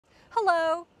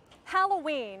Hello!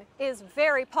 Halloween is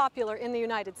very popular in the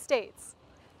United States.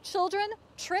 Children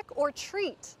trick or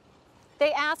treat.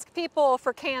 They ask people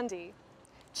for candy.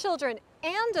 Children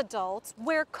and adults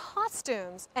wear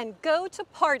costumes and go to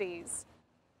parties.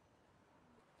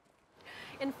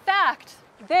 In fact,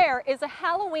 there is a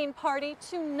Halloween party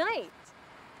tonight.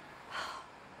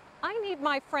 I need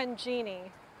my friend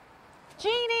Jeannie.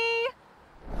 Jeannie!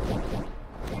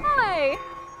 Hi!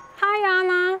 Hi,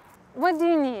 Anna. What do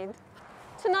you need?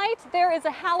 Tonight there is a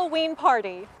Halloween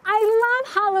party. I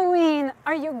love Halloween.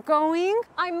 Are you going?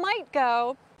 I might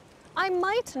go. I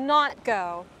might not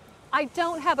go. I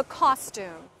don't have a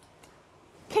costume.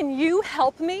 Can you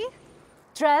help me?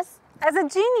 Dress as a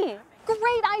genie.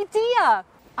 Great idea!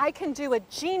 I can do a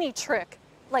genie trick,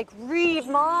 like read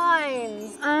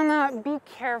minds. Anna, be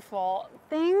careful.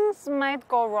 Things might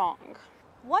go wrong.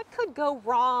 What could go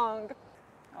wrong?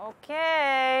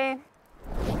 Okay.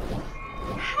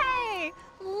 Hey,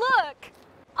 look!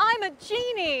 I'm a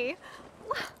genie!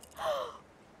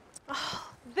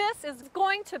 This is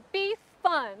going to be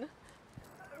fun.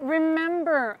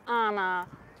 Remember, Anna,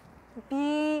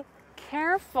 be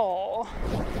careful.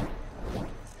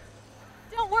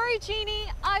 Don't worry, Jeannie,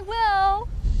 I will.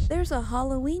 There's a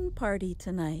Halloween party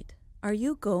tonight. Are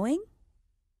you going?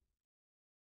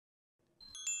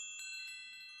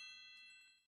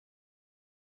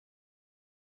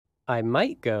 I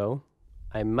might go.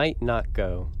 I might not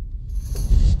go.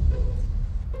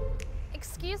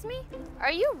 Excuse me?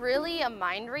 Are you really a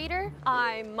mind reader?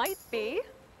 I might be.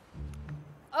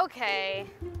 Okay.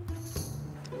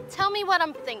 Tell me what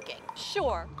I'm thinking.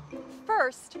 Sure.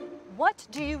 First, what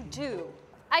do you do?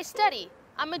 I study.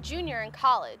 I'm a junior in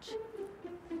college.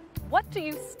 What do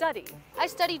you study? I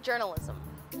study journalism.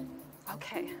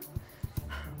 Okay.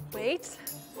 Wait.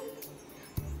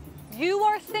 You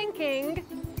are thinking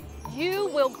you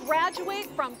will graduate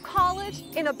from college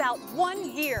in about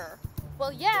 1 year.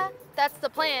 Well, yeah, that's the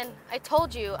plan. I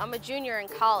told you, I'm a junior in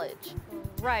college.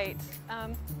 Right.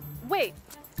 Wait.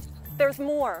 There's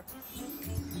more.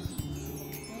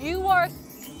 You are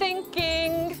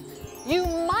thinking you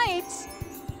might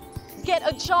get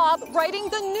a job writing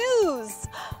the news.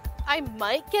 I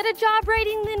might get a job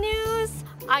writing the news?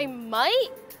 I might?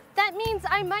 That means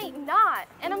I might not,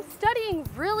 and I'm studying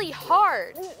really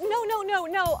hard. No,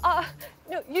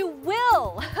 you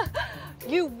will.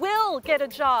 You will get a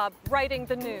job writing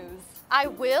the news. I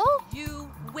will?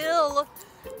 You will.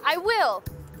 I will.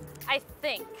 I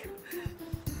think.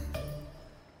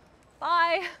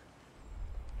 Bye.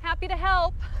 Happy to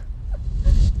help.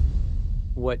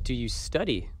 What do you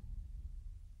study?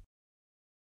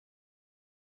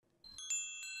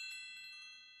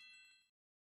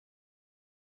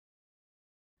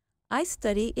 I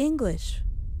study English.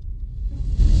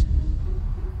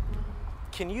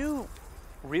 Can you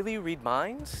really read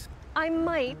minds? I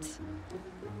might.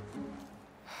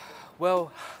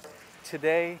 Well,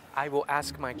 today I will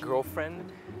ask my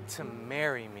girlfriend to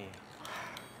marry me.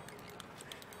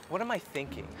 What am I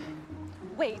thinking?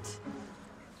 Wait.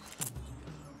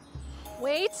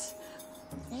 Wait.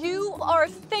 You are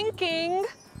thinking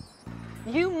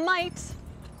you might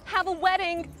have a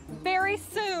wedding very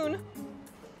soon.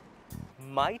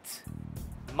 Might?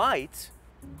 Might?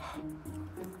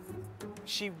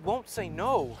 She won't say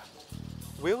no,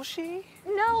 will she?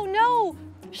 No.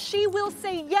 She will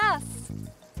say yes.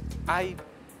 I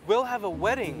will have a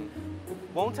wedding,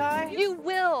 won't I? You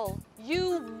will.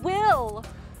 You will.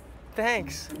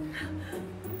 Thanks.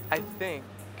 I think.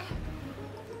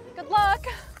 Good luck.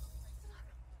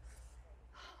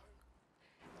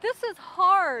 This is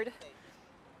hard.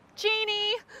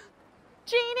 Jeannie!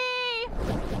 Jeannie!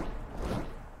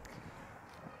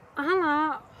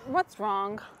 Anna, what's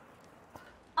wrong?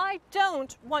 I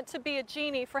don't want to be a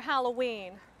genie for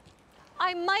Halloween.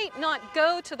 I might not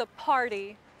go to the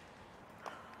party.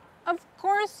 Of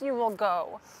course you will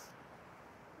go.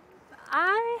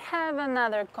 I have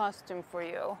another costume for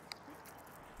you.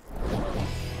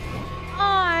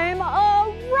 I'm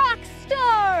a rock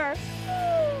star!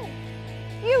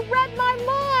 You read my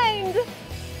mind!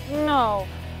 No,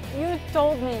 you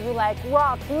told me you like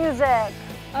rock music.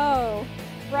 Oh,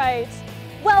 right.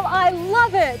 Well, I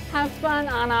love it! Have fun,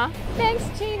 Anna. Thanks,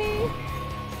 Jeannie.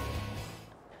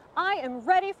 I am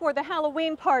ready for the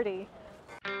Halloween party.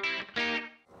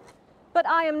 But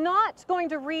I am not going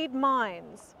to read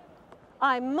minds.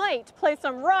 I might play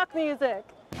some rock music.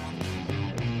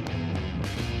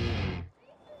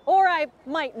 Or I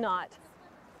might not.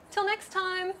 Till next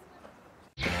time.